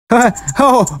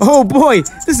Oh boy,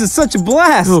 this is such a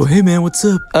blast. Oh, hey man, what's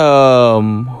up?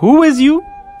 Who is you?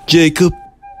 Jacob.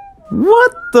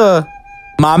 What the?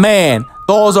 My man,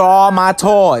 those are all my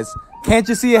toys. Can't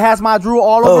you see it has my drool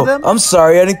all over them? I'm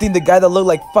sorry. I didn't think the guy that looked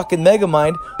like fucking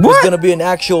Megamind was gonna be an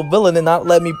actual villain and not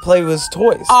let me play with his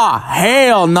toys. Ah,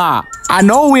 hell nah. I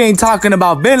know we ain't talking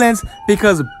about villains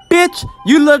because, bitch,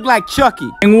 you look like Chucky.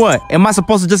 And what? Am I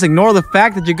supposed to just ignore the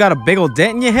fact that you got a big old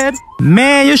dent in your head?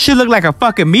 Man, your shit look like a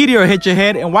fucking meteor hit your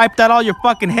head and wiped out all your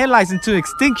fucking headlights into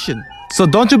extinction. So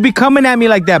don't you be coming at me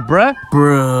like that, bruh.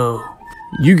 Bro,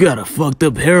 you got a fucked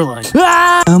up hairline.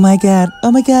 Ah! Oh my god,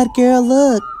 girl,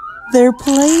 look. They're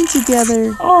playing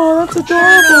together. Oh, that's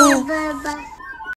adorable.